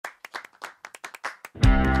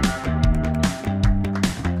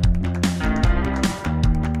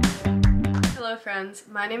friends,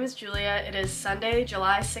 my name is Julia. It is Sunday,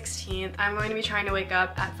 July 16th. I'm going to be trying to wake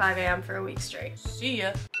up at 5 a.m. for a week straight. See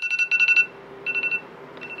ya.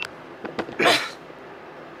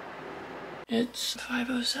 It's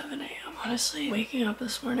 5:07 a.m. Honestly, waking up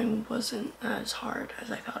this morning wasn't as hard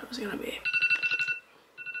as I thought it was gonna be.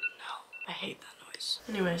 No, I hate that noise.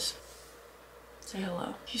 Anyways, say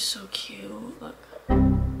hello. He's so cute, look.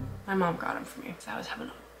 My mom got him for me because I was having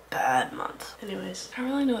a bad month. Anyways, I don't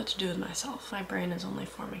really know what to do with myself. My brain is only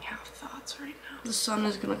forming half thoughts right now. The sun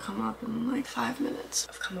is gonna come up in like 5 minutes.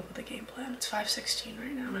 I've come up with a game plan. It's 5:16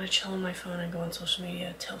 right now. I'm gonna chill on my phone and go on social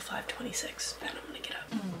media till 5:26. Then I'm gonna get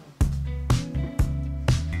up.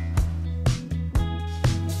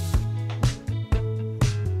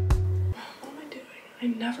 What am I doing? I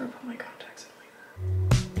never put my contacts in like that.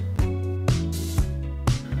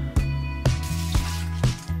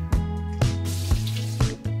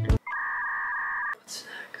 What's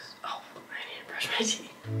next? Oh, I need to brush my teeth.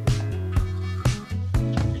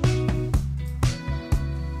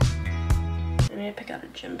 I need to pick out a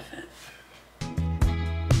gym fit.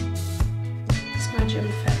 This is my gym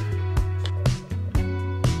fit.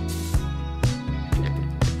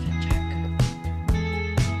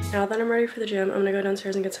 Now that I'm ready for the gym, I'm gonna go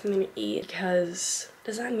downstairs and get something to eat because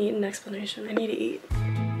does that need an explanation? I need to eat.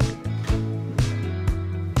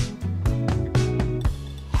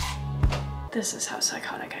 This is how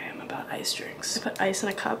psychotic I am about ice drinks. I put ice in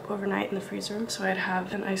a cup overnight in the freezer room so I'd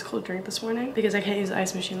have an ice cold drink this morning because I can't use the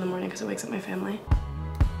ice machine in the morning because it wakes up my family.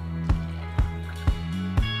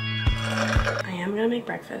 I am gonna make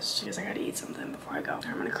breakfast because I gotta eat something before I go. Or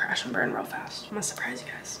I'm gonna crash and burn real fast. I'm gonna surprise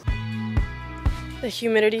you guys. The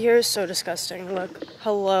humidity here is so disgusting. Look,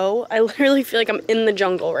 hello. I literally feel like I'm in the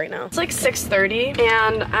jungle right now. It's like 6:30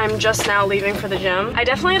 and I'm just now leaving for the gym. I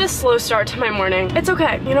definitely had a slow start to my morning. It's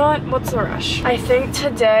okay. You know what? What's the rush? I think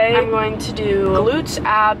today I'm going to do glutes,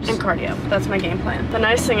 abs, and cardio. That's my game plan. The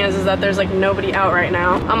nice thing is that there's like nobody out right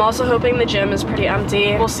now. I'm also hoping the gym is pretty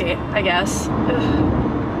empty. We'll see, I guess.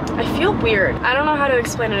 Ugh. I feel weird. I don't know how to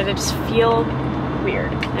explain it. I just feel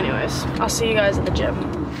weird. Anyways, I'll see you guys at the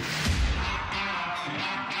gym.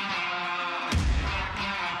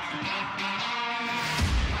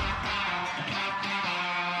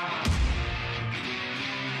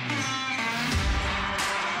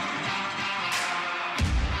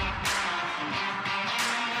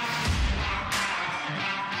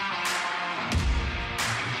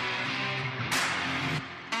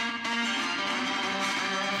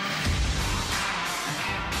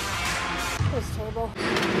 That's terrible.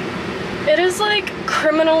 It is like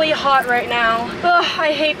criminally hot right now. Ugh,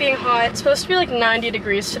 I hate being hot. It's supposed to be like 90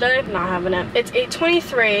 degrees today. I'm not having it. It's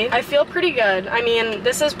 8:23. I feel pretty good. I mean,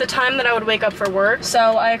 this is the time that I would wake up for work. So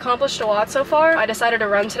I accomplished a lot so far. I decided to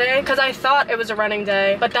run today because I thought it was a running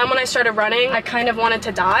day. But then when I started running, I kind of wanted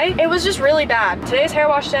to die. It was just really bad. Today's hair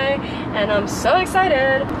wash day and I'm so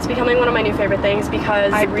excited. It's becoming one of my new favorite things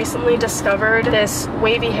because I recently discovered this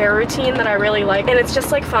wavy hair routine that I really like. And it's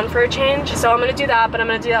just like fun for a change. So I'm gonna do that, but I'm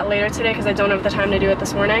gonna do that later today because I don't have the time to do it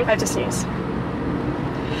this morning. I have to sneeze.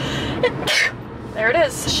 There it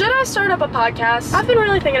is. Should I start up a podcast? I've been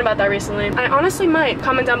really thinking about that recently. I honestly might.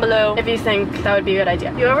 Comment down below if you think that would be a good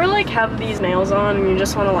idea. You ever like have these nails on and you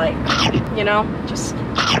just want to like, you know, just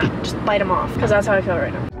bite them off? Because that's how I feel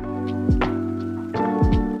right now.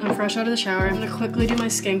 I'm fresh out of the shower. I'm gonna quickly do my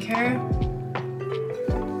skincare.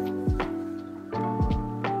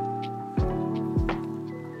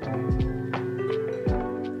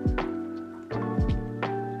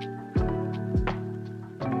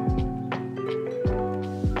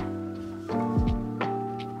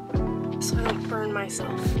 So I don't burn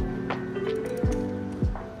myself.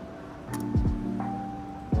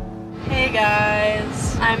 Hey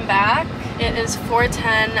guys, I'm back. It is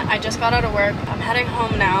 4:10. I just got out of work. I'm heading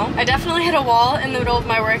home now. I definitely hit a wall in the middle of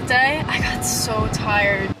my work day. I got so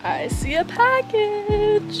tired. I see a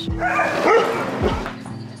package.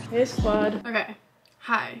 Hey, Spud. Okay.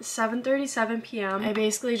 Hi, 7:37 p.m. I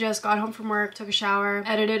basically just got home from work, took a shower,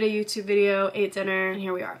 edited a YouTube video, ate dinner, and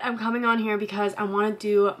here we are. I'm coming on here because I want to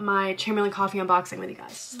do my Chamberlain coffee unboxing with you guys.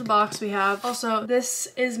 This is the box we have. Also, this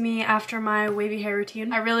is me after my wavy hair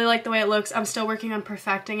routine. I really like the way it looks. I'm still working on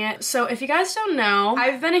perfecting it. So if you guys don't know,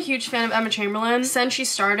 I've been a huge fan of Emma Chamberlain since she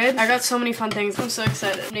started. I got so many fun things. I'm so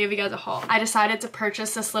excited. I'm gonna give you guys a haul. I decided to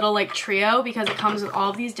purchase this little like trio because it comes with all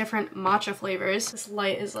of these different matcha flavors. This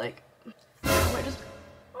light is like,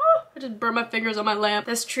 just burn my fingers on my lamp.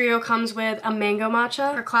 This trio comes with a mango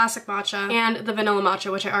matcha, or classic matcha, and the vanilla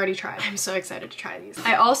matcha, which I already tried. I'm so excited to try these.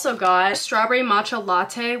 I also got strawberry matcha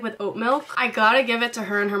latte with oat milk. I gotta give it to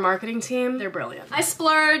her and her marketing team. They're brilliant. I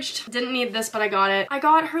splurged. Didn't need this, but I got it. I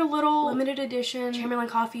got her little limited edition Chamberlain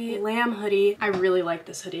Coffee lamb hoodie. I really like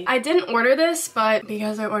this hoodie. I didn't order this, but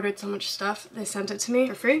because I ordered so much stuff, they sent it to me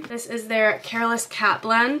for free. This is their Careless Cat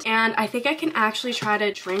blend, and I think I can actually try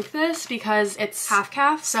to drink this because it's half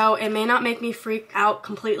calf, so it may not make me freak out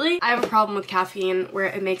completely. I have a problem with caffeine where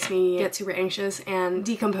it makes me get super anxious and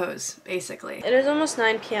decompose, basically. It is almost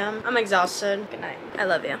 9 p.m. I'm exhausted. Good night. I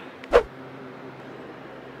love you.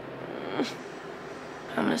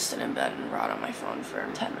 I'm gonna sit in bed and rot on my phone for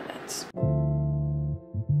 10 minutes.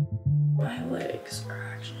 My legs are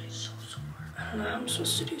actually so sore. I don't know how I'm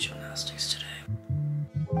supposed to do gymnastics today.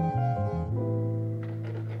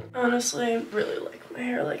 Honestly, I really like my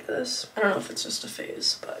hair like this. I don't know if it's just a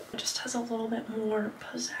phase, but it just has a little bit more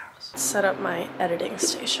pizzazz. Set up my editing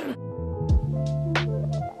station.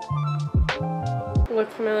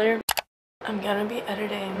 Look familiar? I'm gonna be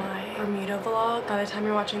editing my Bermuda vlog. By the time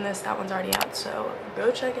you're watching this, that one's already out, so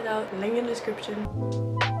go check it out. Link in the description.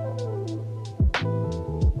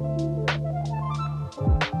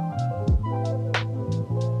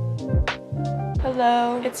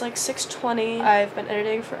 Hello. It's like 6:20. I've been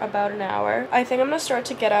editing for about an hour. I think I'm gonna start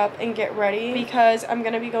to get up and get ready because I'm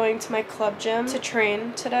gonna be going to my club gym to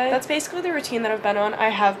train today. That's basically the routine that I've been on. I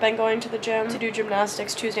have been going to the gym to do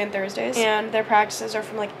gymnastics Tuesday and Thursdays, and their practices are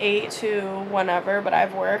from like 8 to whenever, but I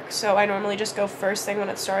have work, so I normally just go first thing when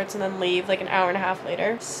it starts and then leave like an hour and a half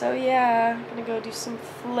later. So yeah, I'm gonna go do some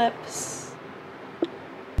flips.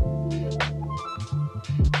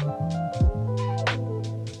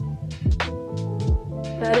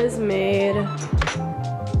 That is made.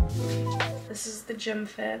 This is the gym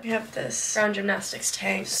fit. We have this ground gymnastics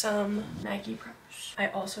tank, some Nike preps. I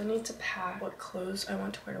also need to pack what clothes I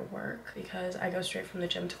want to wear to work because I go straight from the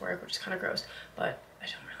gym to work, which is kind of gross, but I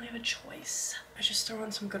don't really have a choice. I just throw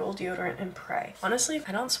on some good old deodorant and pray. Honestly,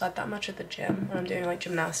 I don't sweat that much at the gym when I'm doing like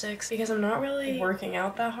gymnastics because I'm not really working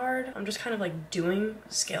out that hard. I'm just kind of like doing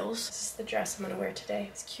skills. This is the dress I'm gonna wear today.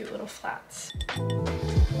 It's cute little flats.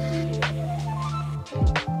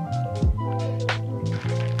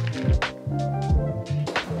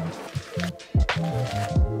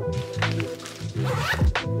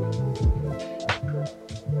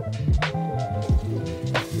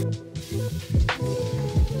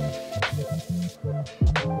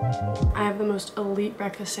 I have the most elite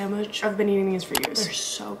breakfast sandwich. I've been eating these for years. They're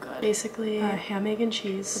so good. Basically, ham, egg, and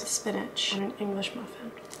cheese with spinach and an English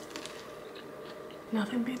muffin.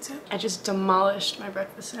 Nothing beats it. I just demolished my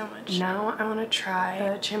breakfast sandwich. Now I want to try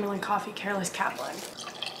the Chamberlain Coffee Careless Cat blend.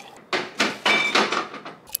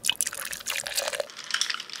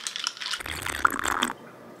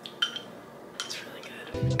 It's really good.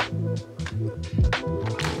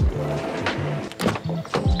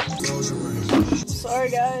 Sorry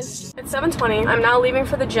guys. It's 7:20. I'm now leaving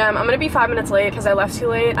for the gym. I'm gonna be 5 minutes late because I left too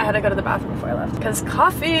late. I had to go to the bathroom before I left because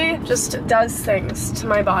coffee just does things to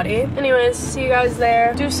my body. Anyways, see you guys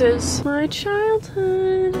there. Deuces. My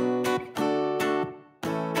childhood.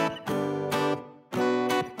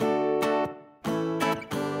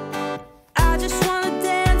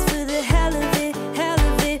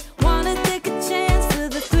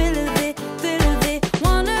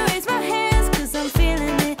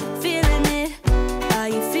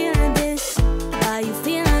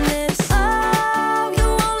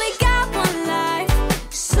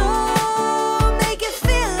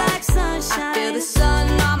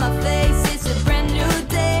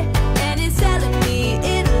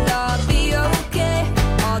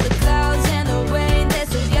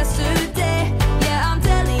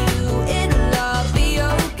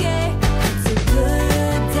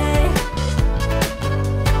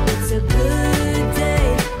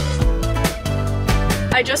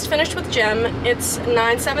 I just finished with gym. It's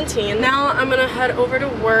 9:17. Now I'm gonna head over to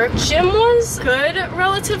work. Gym was good,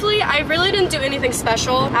 relatively. I really didn't do anything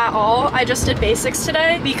special at all. I just did basics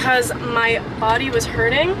today because my body was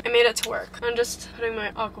hurting. I made it to work. I'm just putting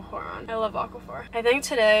my Aquaphor on. I love Aquaphor. I think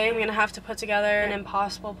today I'm gonna have to put together an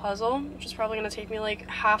impossible puzzle, which is probably gonna take me like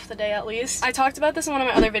half the day at least. I talked about this in one of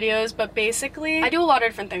my other videos, but basically I do a lot of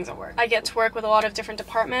different things at work. I get to work with a lot of different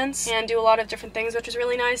departments and do a lot of different things, which is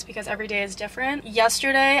really nice because every day is different.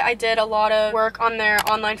 Yesterday I did a lot of work on their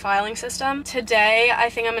online filing system. Today I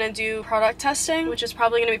think I'm gonna do product testing, which is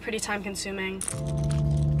probably gonna be pretty time consuming.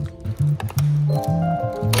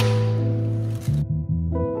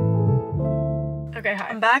 Okay, hi.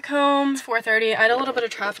 I'm back home. It's 4:30. I had a little bit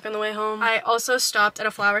of traffic on the way home. I also stopped at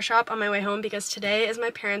a flower shop on my way home because today is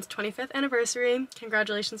my parents' 25th anniversary.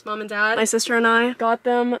 Congratulations, mom and dad. My sister and I got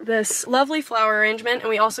them this lovely flower arrangement,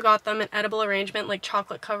 and we also got them an edible arrangement, like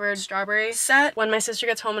chocolate covered strawberry set. When my sister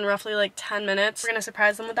gets home in roughly like 10 minutes, we're gonna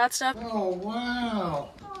surprise them with that stuff. Oh, wow.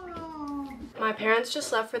 My parents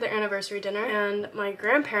just left for their anniversary dinner, and my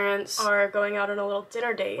grandparents are going out on a little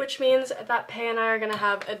dinner date, which means that Pei and I are gonna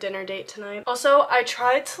have a dinner date tonight. Also, I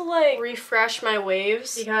tried to like refresh my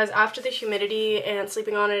waves because after the humidity and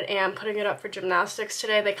sleeping on it and putting it up for gymnastics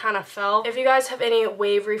today, they kind of fell. If you guys have any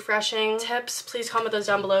wave refreshing tips, please comment those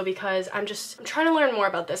down below because I'm trying to learn more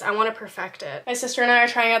about this. I want to perfect it. My sister and I are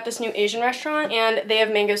trying out this new Asian restaurant, and they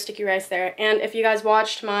have mango sticky rice there. And if you guys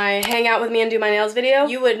watched my hang out with me and do my nails video,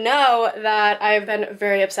 you would know that I've been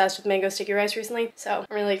very obsessed with mango sticky rice recently, so I'm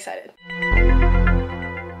really excited.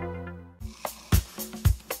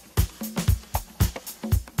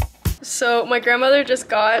 So my grandmother just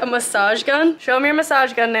got a massage gun. Show me your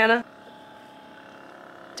massage gun, Nana.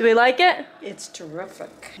 Do we like it? It's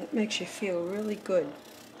terrific. It makes you feel really good.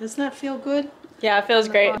 Doesn't that feel good? Yeah, it feels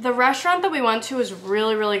great. The restaurant that we went to was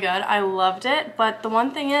really, really good. I loved it, but the one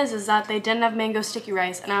thing is that they didn't have mango sticky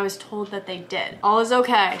rice, and I was told that they did. All is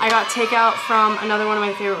okay. I got takeout from another one of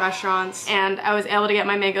my favorite restaurants, and I was able to get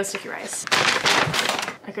my mango sticky rice.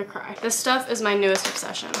 I could cry. This stuff is my newest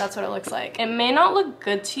obsession. That's what it looks like. It may not look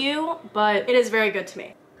good to you, but it is very good to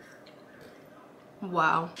me.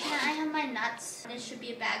 Wow. Yeah, I have my nuts. There should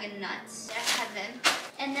be a bag of nuts. They're heaven.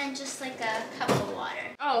 And then just like a cup of water.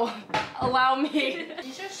 Oh, allow me.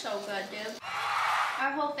 These are so good, dude.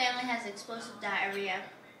 Our whole family has explosive diarrhea.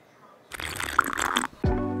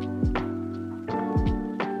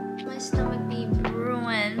 My stomach be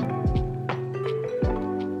ruined.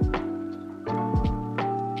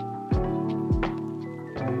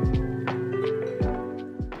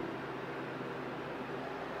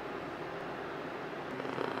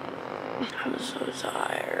 I'm so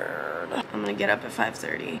tired. I'm gonna get up at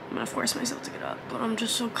 5:30. I'm gonna force myself to get up, but I'm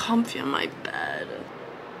just so comfy on my bed.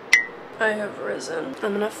 I have risen.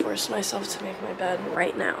 I'm gonna force myself to make my bed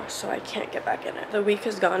right now so I can't get back in it. The week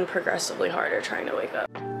has gotten progressively harder trying to wake up.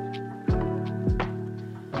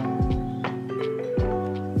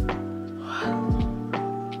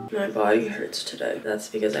 My body hurts today. That's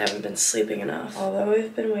because I haven't been sleeping enough. Although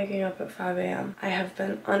we've been waking up at 5 a.m., I have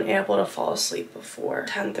been unable to fall asleep before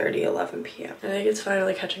 10:30, 11 p.m. I think it's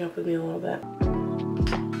finally catching up with me a little bit.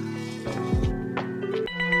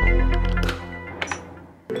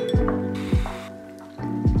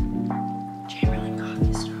 Chamberlain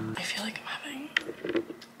coffee style. I feel like I'm having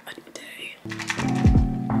a day.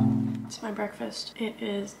 It's my breakfast. It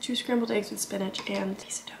is 2 scrambled eggs with spinach and a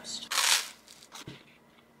piece of toast.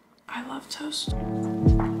 I love toast.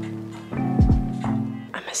 I'm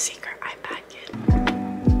a secret iPad kid.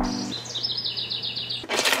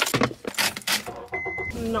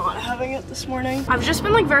 I'm not having it this morning. I've just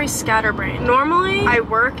been like very scatterbrained. Normally I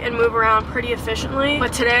work and move around pretty efficiently,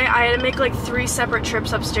 but today I had to make like 3 separate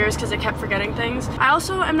trips upstairs because I kept forgetting things. I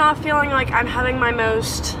also am not feeling like I'm having my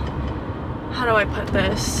most, how do I put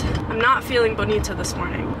this? I'm not feeling bonita this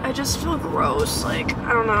morning. I just feel gross, like,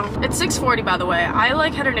 I don't know. It's 6:40 by the way. I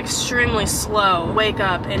like had an extremely slow wake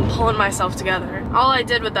up and pulling myself together. All I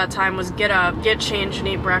did with that time was get up, get changed, and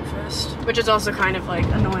eat breakfast, which is also kind of like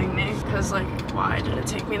annoying me because like, why did it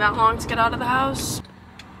take me that long to get out of the house?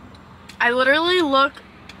 I literally look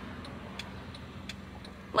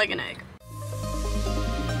like an egg.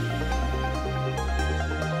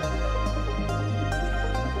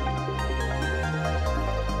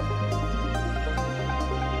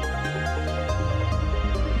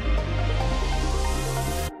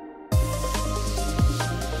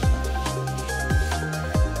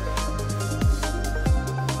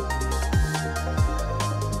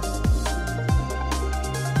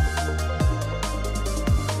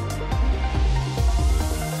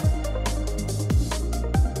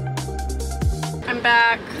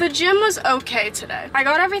 Back. The gym was okay today. I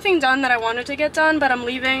got everything done that I wanted to get done, but I'm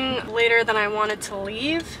leaving later than I wanted to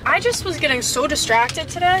leave. I just was getting so distracted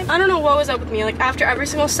today. I don't know what was up with me. Like after every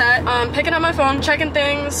single set, picking up my phone, checking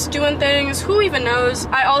things, doing things, who even knows?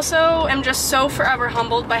 I also am just so forever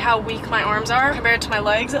humbled by how weak my arms are compared to my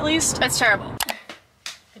legs at least. It's terrible.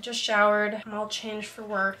 I just showered. I'm all changed for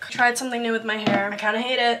work. Tried something new with my hair. I kind of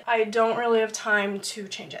hate it. I don't really have time to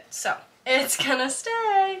change it, so it's gonna stay.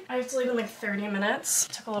 I have to leave in like 30 minutes.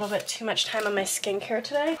 Took a little bit too much time on my skincare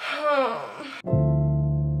today.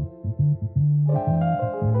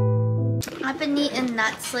 I've been eating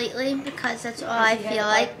nuts lately because that's all I feel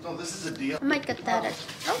like. No, this is a deal. I might get that at,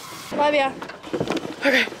 oh. Flavia.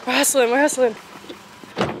 Okay, we're hustling, we're hustling.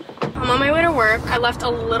 I'm on my way to work. I left a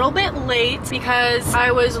little bit late because I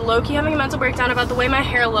was low-key having a mental breakdown about the way my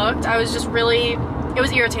hair looked. I was just really, it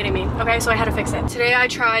was irritating me, okay? So I had to fix it. Today I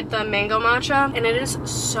tried the mango matcha and it is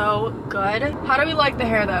so good. How do we like the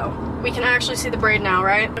hair though? We can actually see the braid now,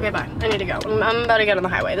 right? Okay, bye. I need to go. I'm about to get on the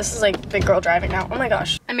highway. This is like big girl driving now. Oh my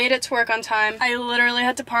gosh. I made it to work on time. I literally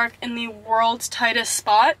had to park in the world's tightest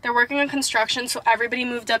spot. They're working on construction, so everybody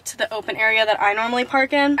moved up to the open area that I normally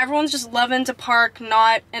park in. Everyone's just loving to park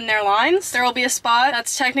not in their lines. There will be a spot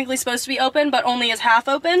that's technically supposed to be open, but only is half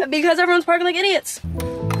open because everyone's parking like idiots.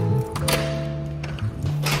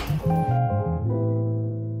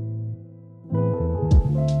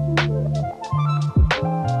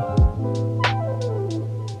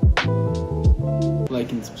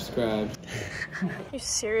 Like and subscribe. Are you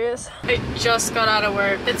serious? I just got out of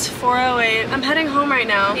work. It's 4:08. I'm heading home right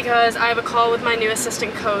now because I have a call with my new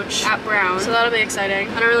assistant coach at Brown, so that'll be exciting.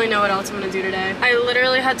 I don't really know what else I'm gonna do today. I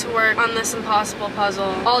literally had to work on this impossible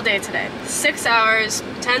puzzle all day today. 6 hours,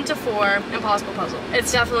 10 to 4, impossible puzzle.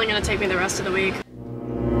 It's definitely gonna take me the rest of the week.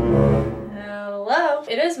 Hello.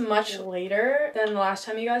 It is much later than the last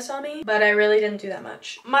time you guys saw me, but I really didn't do that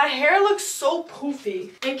much. My hair looks so poofy.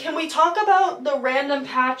 And can we talk about the random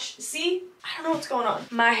patch? See? I don't know what's going on.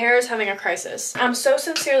 My hair is having a crisis. I'm so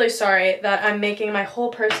sincerely sorry that I'm making my whole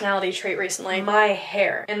personality trait recently my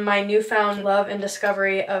hair and my newfound love and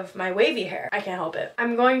discovery of my wavy hair. I can't help it.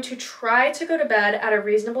 I'm going to try to go to bed at a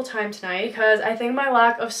reasonable time tonight because I think my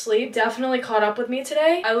lack of sleep definitely caught up with me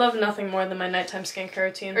today. I love nothing more than my nighttime skincare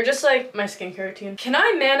routine, or just like my skincare routine. Can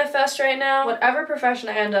I manifest right now? Whatever profession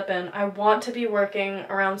I end up in, I want to be working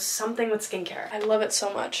around something with skincare. I love it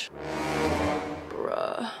so much.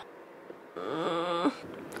 Bruh.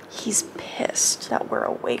 He's pissed that we're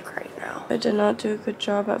awake right now. I did not do a good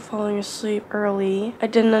job at falling asleep early. I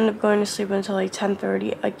didn't end up going to sleep until like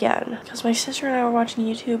 10:30 again because my sister and I were watching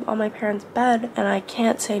YouTube on my parents' bed and I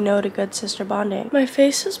can't say no to good sister bonding. My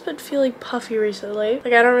face has been feeling puffy recently.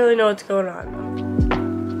 Like I don't really know what's going on.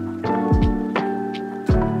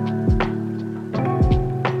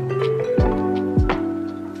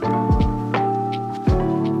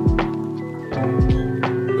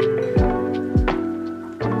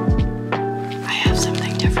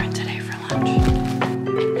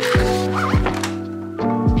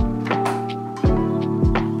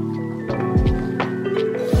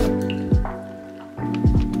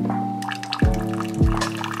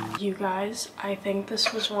 You guys, I think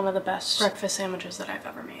this was one of the best breakfast sandwiches that I've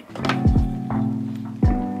ever made.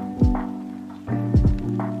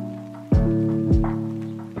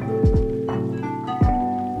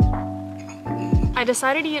 I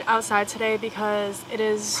decided to eat outside today because it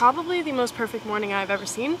is probably the most perfect morning I've ever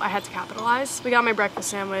seen. I had to capitalize. We got my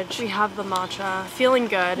breakfast sandwich. We have the matcha. Feeling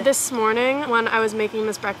good. This morning when I was making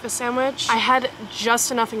this breakfast sandwich, I had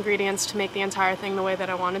just enough ingredients to make the entire thing the way that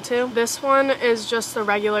I wanted to. This one is just the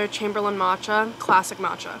regular Chamberlain matcha, classic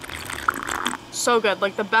matcha. So good,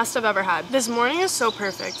 like the best I've ever had. This morning is so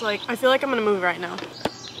perfect. Like, I feel like I'm gonna move right now.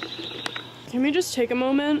 Can we just take a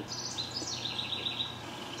moment?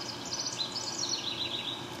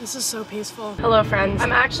 This is so peaceful. Hello friends.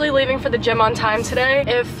 I'm actually leaving for the gym on time today.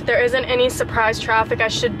 If there isn't any surprise traffic, I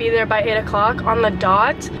should be there by 8 o'clock on the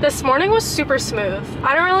dot. This morning was super smooth.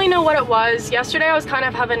 I don't really know what it was. Yesterday I was kind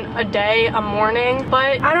of having a day, a morning,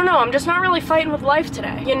 but I don't know, I'm just not really fighting with life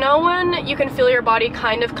today. You know when you can feel your body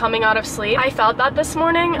kind of coming out of sleep? I felt that this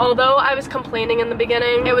morning. Although I was complaining in the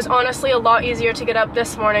beginning, it was honestly a lot easier to get up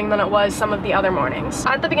this morning than it was some of the other mornings.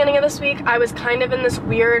 At the beginning of this week, I was kind of in this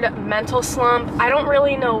weird mental slump. I don't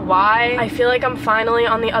really know why. I feel like I'm finally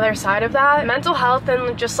on the other side of that. Mental health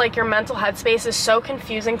and just like your mental headspace is so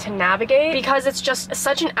confusing to navigate because it's just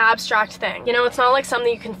such an abstract thing. You know, it's not like something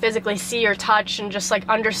you can physically see or touch and just like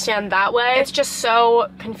understand that way. It's just so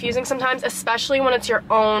confusing sometimes, especially when it's your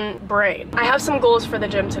own brain. I have some goals for the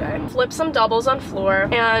gym today. Flip some doubles on floor,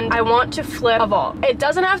 and I want to flip a vault. It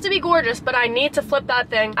doesn't have to be gorgeous, but I need to flip that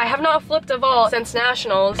thing. I have not flipped a vault since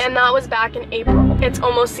nationals, and that was back in April. It's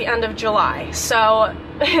almost the end of July, so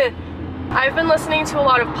I've been listening to a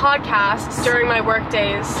lot of podcasts during my work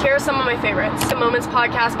days. Here are some of my favorites. The Moments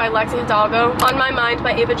podcast by Lexi Hidalgo, On My Mind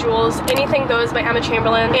by Ava Jules, Anything Goes by Emma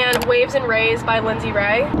Chamberlain, and Waves and Rays by Lindsay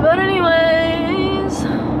Ray. But anyways,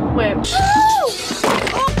 wait.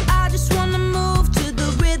 I just wanna move to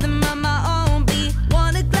the rhythm of my own beat.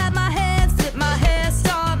 Wanna clap my hands, flip my hair,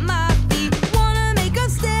 start my feet. Wanna make them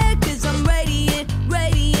stare, cause I'm radiant,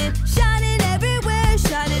 radiant. Shining everywhere,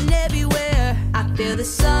 shining everywhere. I feel the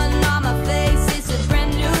sun on my face, it's a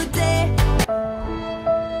brand new day.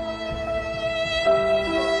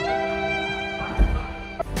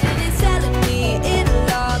 And it's telling me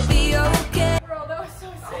it'll all be okay. Bro, that was so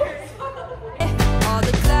serious.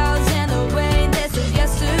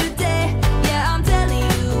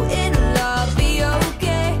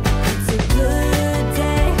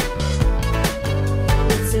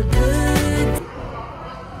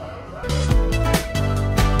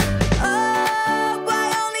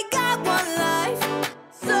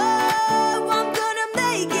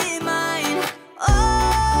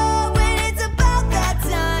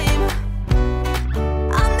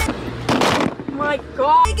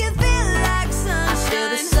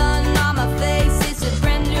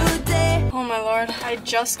 I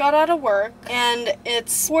just got out of work and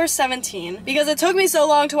it's 4:17. Because it took me so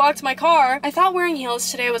long to walk to my car, I thought wearing heels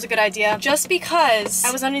today was a good idea just because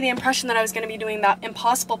I was under the impression that I was going to be doing that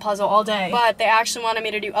impossible puzzle all day. But they actually wanted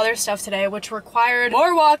me to do other stuff today, which required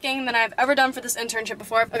more walking than I've ever done for this internship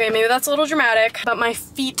before. Okay, maybe that's a little dramatic, but my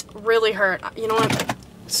feet really hurt. You know what?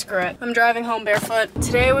 Screw it. I'm driving home barefoot.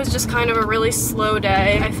 Today was just kind of a really slow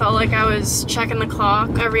day. I felt like I was checking the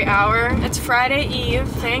clock every hour. It's Friday Eve,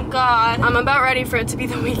 thank God. I'm about ready for it to be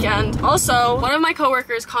the weekend. Also, one of my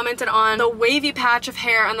coworkers commented on the wavy patch of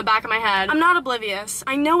hair on the back of my head. I'm not oblivious.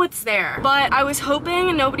 I know it's there, but I was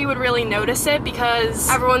hoping nobody would really notice it because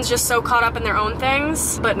everyone's just so caught up in their own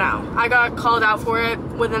things. But no, I got called out for it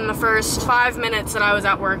within the first 5 minutes that I was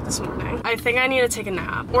at work this morning. I think I need to take a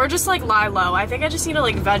nap or just like lie low. I think I just need to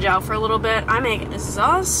like veg out for a little bit. I'm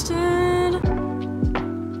exhausted.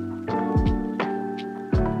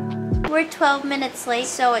 We're 12 minutes late,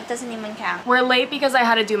 so it doesn't even count. We're late because I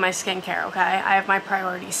had to do my skincare, okay? I have my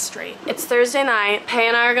priorities straight. It's Thursday night. Pei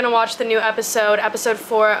and I are gonna watch the new episode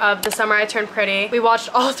 4 of The Summer I Turned Pretty. We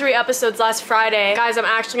watched all 3 episodes last Friday. Guys, I'm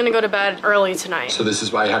actually gonna go to bed early tonight. So this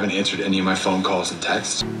is why I haven't answered any of my phone calls and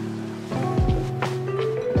texts?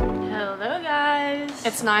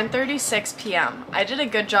 It's 9:36 p.m. I did a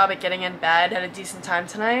good job at getting in bed at a decent time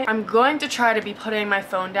tonight. I'm going to try to be putting my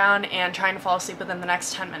phone down and trying to fall asleep within the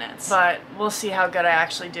next 10 minutes, but we'll see how good I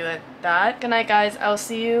actually do at that. Good night, guys. I'll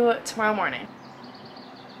see you tomorrow morning.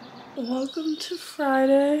 Welcome to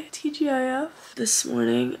Friday, TGIF. This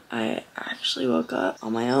morning, I actually woke up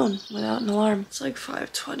on my own without an alarm. It's like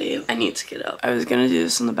 5:20. I need to get up. I was gonna do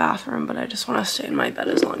this in the bathroom, but I just want to stay in my bed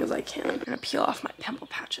as long as I can. I'm gonna peel off my pimple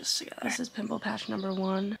patches together. This is pimple patch number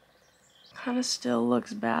 1. Kind of still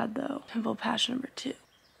looks bad though. Pimple patch number 2.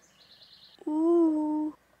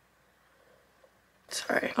 Ooh.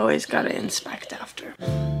 Sorry, always gotta inspect after.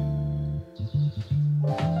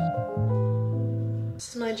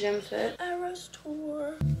 This is my gym fit. Eras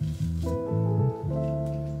tour.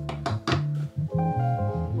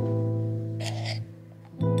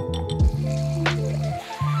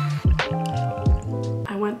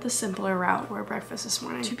 I went the simpler route for breakfast this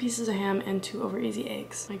morning. 2 pieces of ham and 2 over easy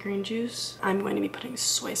eggs. My green juice, I'm going to be putting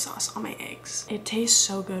soy sauce on my eggs. It tastes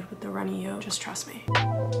so good with the runny yolk, just trust me.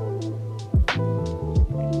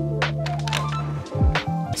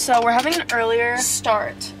 So we're having an earlier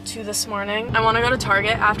start to this morning. I want to go to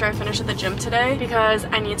Target after I finish at the gym today because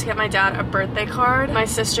I need to get my dad a birthday card. My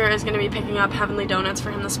sister is going to be picking up Heavenly Donuts for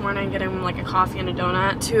him this morning, getting him like a coffee and a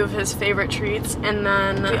donut, 2 of his favorite treats, and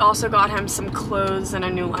then we also got him some clothes and a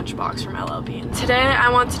new lunchbox from LL Bean. Today I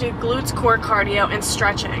want to do glutes, core cardio, and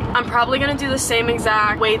stretching. I'm probably going to do the same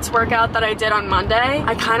exact weights workout that I did on Monday.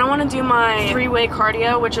 I kind of want to do my 3-way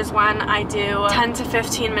cardio, which is when I do 10 to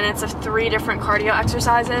 15 minutes of 3 different cardio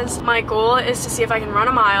exercises. My goal is to see if I can run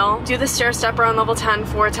a mile, do the stair stepper on level 10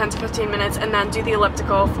 for 10 to 15 minutes, and then do the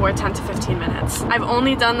elliptical for 10 to 15 minutes. I've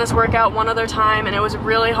only done this workout one other time and it was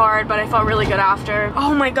really hard, but I felt really good after.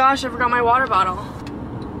 Oh my gosh, I forgot my water bottle.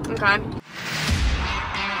 Okay.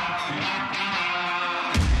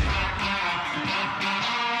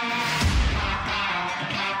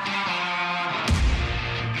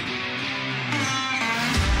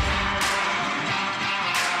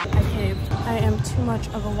 I am too much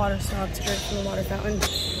of a water snob to drink from the water fountain.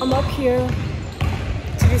 I'm up here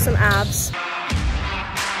to do some abs.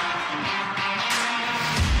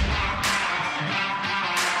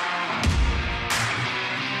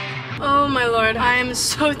 Oh my lord, I am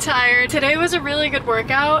so tired. Today was a really good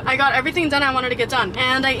workout. I got everything done I wanted to get done.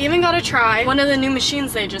 And I even got to try one of the new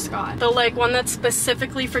machines they just got. The like one that's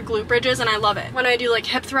specifically for glute bridges, and I love it. When I do like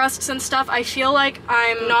hip thrusts and stuff, I feel like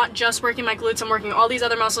I'm not just working my glutes, I'm working all these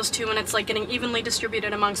other muscles too, and it's like getting evenly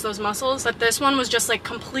distributed amongst those muscles. But this one was just like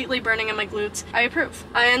completely burning in my glutes. I approve.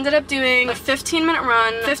 I ended up doing a 15-minute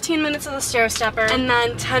run, 15 minutes of the stair stepper, and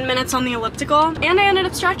then 10 minutes on the elliptical, and I ended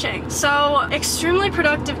up stretching. So extremely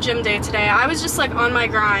productive gym day today. I was just like on my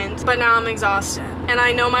grind, but now I'm exhausted. And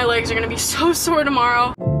I know my legs are gonna be so sore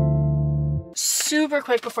tomorrow. Super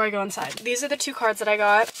quick before I go inside. These are the 2 cards that I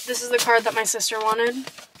got. This is the card that my sister wanted.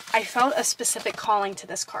 I felt a specific calling to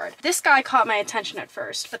this card. This guy caught my attention at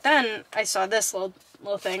first, but then I saw this little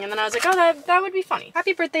thing, and then I was like, oh, that would be funny.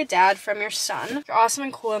 Happy birthday, Dad, from your son. You're awesome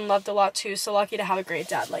and cool and loved a lot too, so lucky to have a great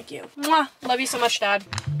dad like you. Mwah! Love you so much, Dad.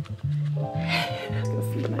 Let's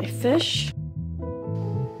go feed my fish.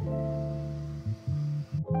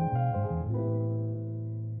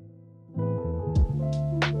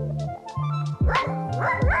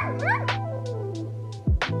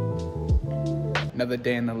 Another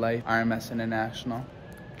day in the life, RMS International.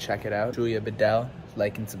 Check it out. Julia Bedell,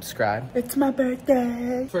 like and subscribe. It's my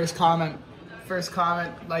birthday. First comment first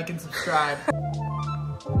comment, like, and subscribe.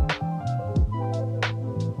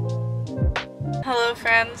 Hello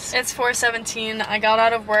friends, it's 4:17. I got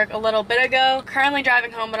out of work a little bit ago. Currently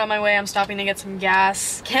driving home, but on my way I'm stopping to get some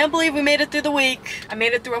gas. Can't believe we made it through the week. I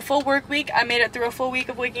made it through a full work week. I made it through a full week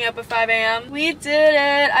of waking up at 5 a.m. We did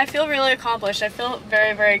it. I feel really accomplished. I feel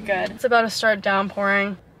very, very good. It's about to start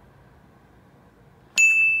downpouring.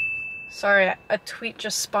 Sorry, a tweet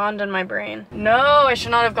just spawned in my brain. No, I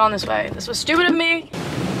should not have gone this way. This was stupid of me.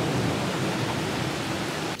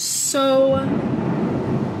 So...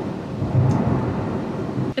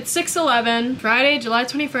 it's 6:11, Friday, July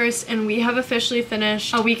 21st, and we have officially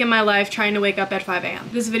finished a week in my life trying to wake up at 5 a.m.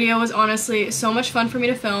 This video was honestly so much fun for me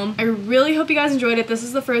to film. I really hope you guys enjoyed it. This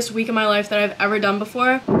is the first week of my life that I've ever done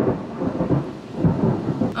before.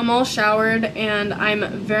 I'm all showered and I'm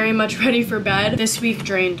very much ready for bed. This week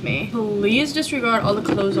drained me. Please disregard all the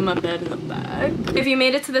clothes on my bed in the bag. If you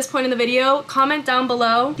made it to this point in the video, comment down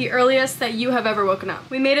below the earliest that you have ever woken up.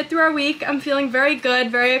 We made it through our week. I'm feeling very good,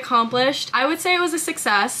 very accomplished. I would say it was a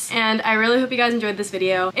success, and I really hope you guys enjoyed this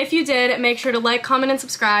video. If you did, make sure to like, comment, and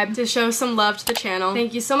subscribe to show some love to the channel.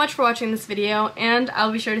 Thank you so much for watching this video, and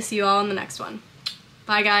I'll be sure to see you all in the next one.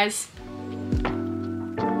 Bye, guys.